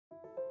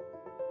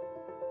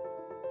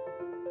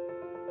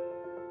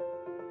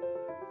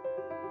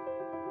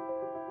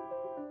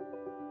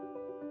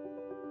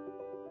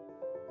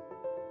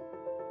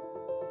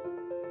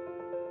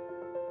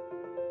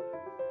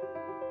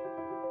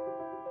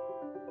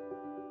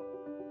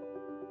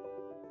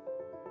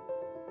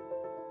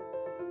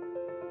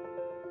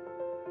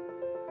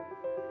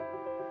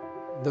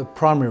The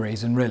primary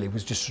reason really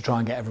was just to try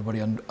and get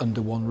everybody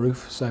under one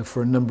roof. So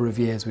for a number of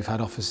years we've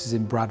had offices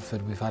in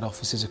Bradford, we've had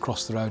offices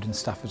across the road in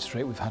Stafford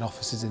Street, we've had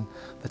offices in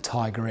the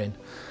Tiger Inn.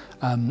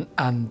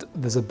 And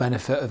there's a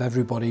benefit of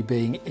everybody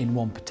being in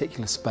one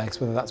particular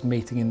space, whether that's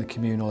meeting in the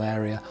communal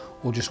area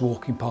or just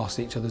walking past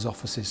each other's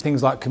offices.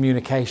 Things like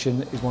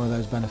communication is one of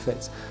those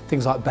benefits,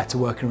 things like better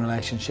working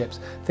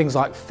relationships, things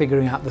like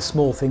figuring out the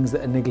small things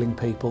that are niggling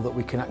people that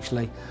we can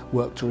actually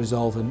work to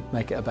resolve and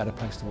make it a better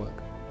place to work.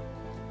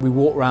 We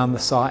walked around the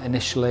site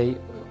initially,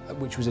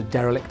 which was a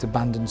derelict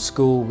abandoned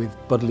school with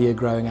buddleia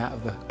growing out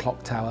of the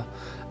clock tower,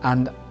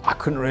 and I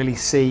couldn't really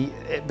see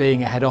it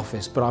being a head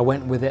office, but I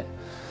went with it.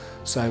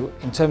 So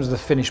in terms of the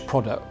finished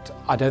product,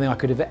 I don't think I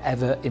could have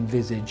ever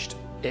envisaged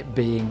it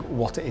being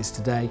what it is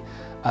today.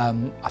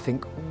 I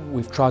think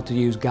we've tried to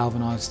use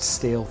galvanised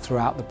steel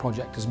throughout the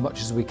project as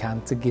much as we can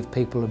to give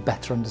people a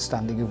better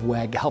understanding of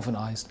where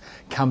galvanised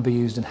can be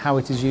used and how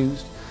it is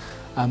used.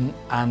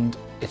 And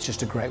it's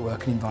just a great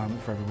working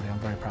environment for everybody. I'm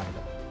very proud of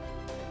it.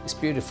 It's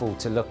beautiful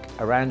to look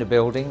around a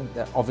building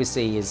that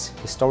obviously is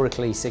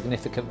historically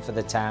significant for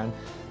the town,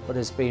 but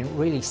has been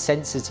really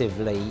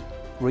sensitively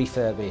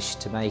refurbished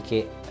to make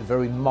it a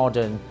very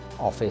modern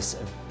office,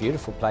 a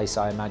beautiful place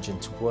I imagine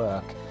to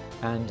work,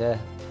 and a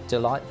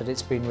delight that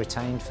it's been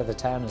retained for the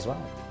town as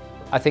well.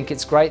 I think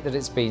it's great that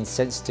it's been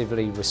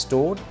sensitively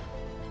restored.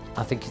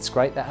 I think it's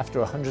great that after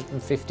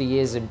 150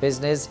 years in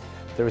business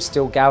there is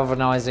still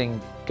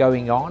galvanising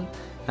going on,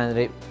 and that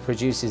it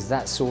produces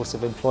that source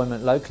of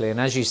employment locally. And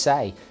as you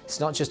say, it's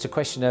not just a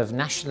question of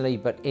nationally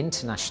but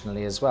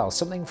internationally as well.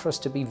 Something for us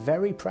to be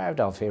very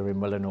proud of here in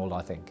Willenhall,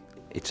 I think.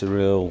 It's a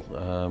real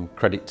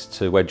credit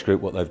to Wedge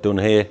Group what they've done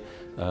here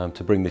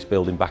to bring this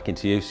building back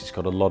into use. It's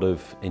got a lot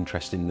of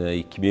interest in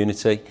the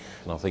community,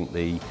 and I think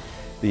the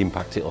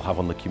impact it'll have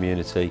on the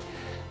community,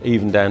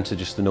 even down to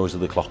just the noise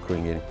of the clock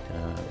ringing,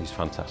 is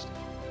fantastic.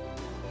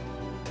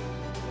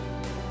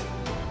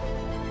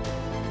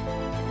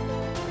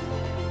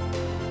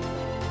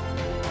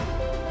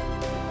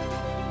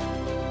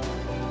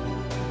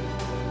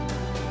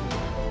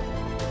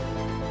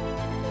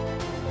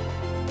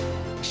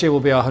 Next year will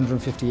be our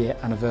 150-year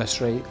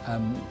anniversary,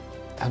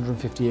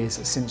 150 years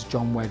since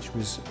John Wedge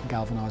was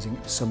galvanising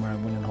somewhere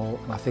in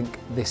Willenhall, and I think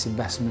this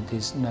investment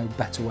is no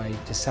better way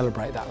to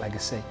celebrate that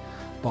legacy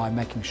by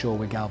making sure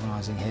we're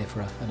galvanising here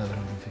for another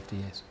 150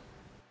 years.